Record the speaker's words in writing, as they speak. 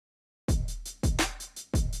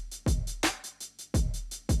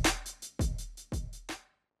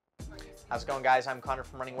How's it going, guys? I'm Connor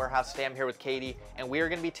from Running Warehouse. Today I'm here with Katie, and we are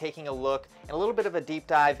going to be taking a look and a little bit of a deep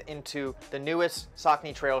dive into the newest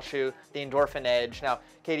Saucony trail shoe, the Endorphin Edge. Now,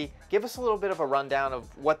 Katie, give us a little bit of a rundown of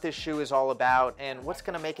what this shoe is all about and what's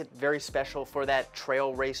going to make it very special for that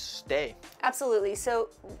trail race day. Absolutely. So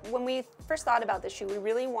when we first thought about this shoe, we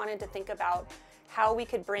really wanted to think about how we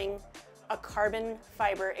could bring a carbon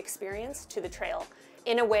fiber experience to the trail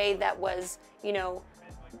in a way that was,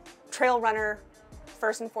 trail runner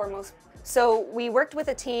first and foremost. So we worked with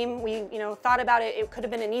a team, we thought about it. It could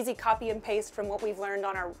have been an easy copy and paste from what we've learned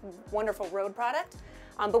on our wonderful road product,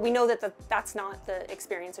 but we know that that's not the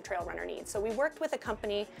experience a trail runner needs. So we worked with a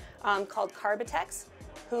company called Carbitex,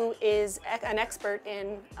 who is an expert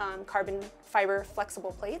in carbon fiber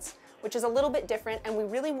flexible plates, which is a little bit different, and we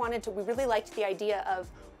really liked the idea of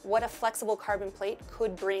what a flexible carbon plate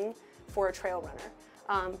could bring for a trail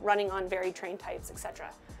runner, running on varied terrain types,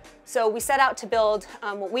 etc. So we set out to build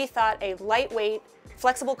what we thought a lightweight,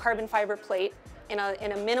 flexible carbon fiber plate in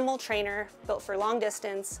a minimal trainer built for long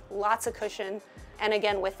distance, lots of cushion, and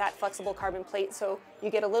again with that flexible carbon plate, so you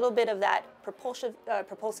get a little bit of that propulsive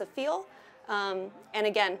feel, and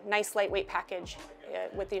again, nice lightweight package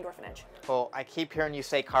with the Endorphin Edge. Well, I keep hearing you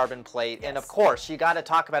say carbon plate, Yes. and of course you got to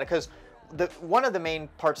talk about it because one of the main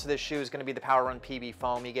parts of this shoe is going to be the Power Run PB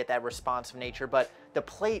foam. You get that responsive nature, but the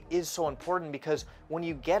plate is so important because when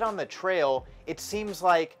you get on the trail, it seems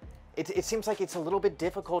like it's a little bit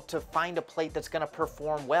difficult to find a plate that's going to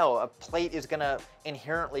perform well. A plate is going to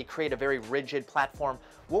inherently create a very rigid platform.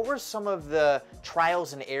 What were some of the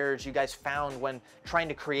trials and errors you guys found when trying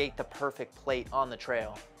to create the perfect plate on the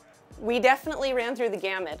trail? We definitely ran through the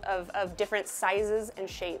gamut of different sizes and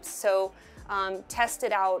shapes. So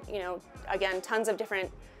tested out, again, tons of different,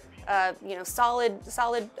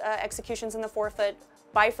 solid executions in the forefoot,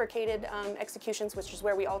 bifurcated executions, which is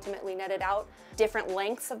where we ultimately netted out different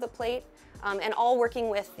lengths of the plate, and all working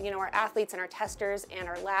with, our athletes and our testers and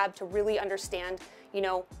our lab to really understand,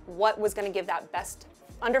 what was going to give that best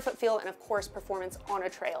underfoot feel and of course performance on a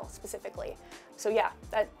trail specifically. So yeah,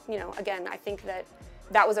 that, again, I think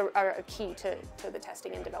that was a key to the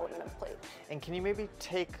testing and development of the plate. And can you maybe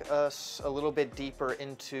take us a little bit deeper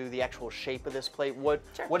into the actual shape of this plate? What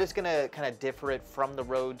is going to kind of differ it from the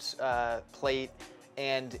Rhodes plate,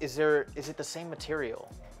 and is it the same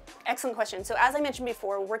material? Excellent question. So as I mentioned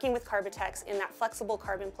before, working with Carbitex in that flexible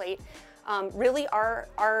carbon plate, really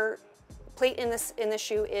our plate in this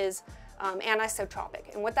shoe is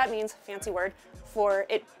anisotropic, and what that means, fancy word, for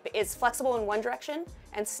it is flexible in one direction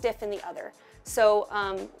and stiff in the other. So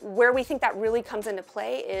where we think that really comes into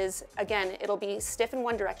play is, again, it'll be stiff in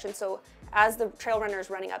one direction. So as the trail runner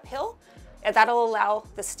is running uphill, that'll allow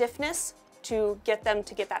the stiffness to get them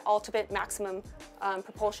to get that ultimate maximum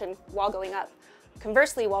propulsion while going up.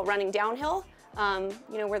 Conversely, while running downhill,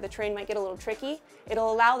 where the terrain might get a little tricky,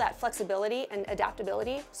 it'll allow that flexibility and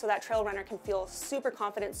adaptability so that trail runner can feel super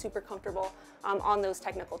confident, super comfortable on those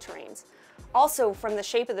technical terrains. Also, from the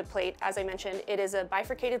shape of the plate, as I mentioned, it is a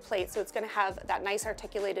bifurcated plate, so it's going to have that nice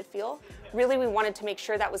articulated feel. Really, we wanted to make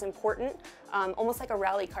sure that was important, almost like a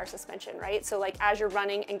rally car suspension, right? So like as you're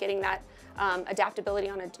running and getting that adaptability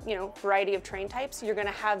on a variety of terrain types, you're going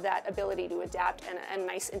to have that ability to adapt and a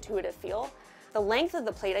nice intuitive feel. The length of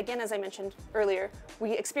the plate, again, as I mentioned earlier,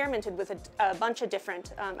 we experimented with a bunch of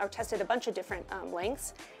different, or tested a bunch of different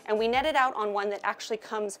lengths, and we netted out on one that actually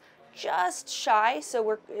comes just shy,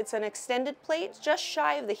 so it's an extended plate, just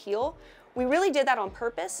shy of the heel. We really did that on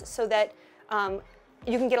purpose so that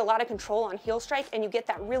you can get a lot of control on heel strike and you get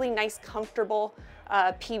that really nice, comfortable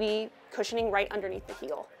PB cushioning right underneath the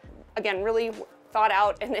heel. Again, really thought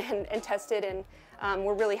out and tested, and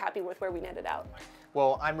we're really happy with where we netted out.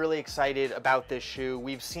 Well, I'm really excited about this shoe.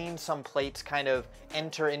 We've seen some plates kind of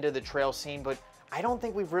enter into the trail scene, but I don't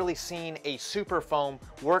think we've really seen a super foam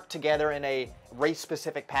work together in a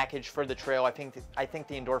race-specific package for the trail. I think the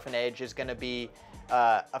Endorphin Edge is going to be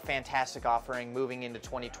a fantastic offering moving into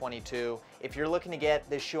 2022. If you're looking to get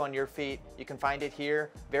this shoe on your feet, you can find it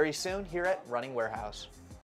here very soon here at Running Warehouse.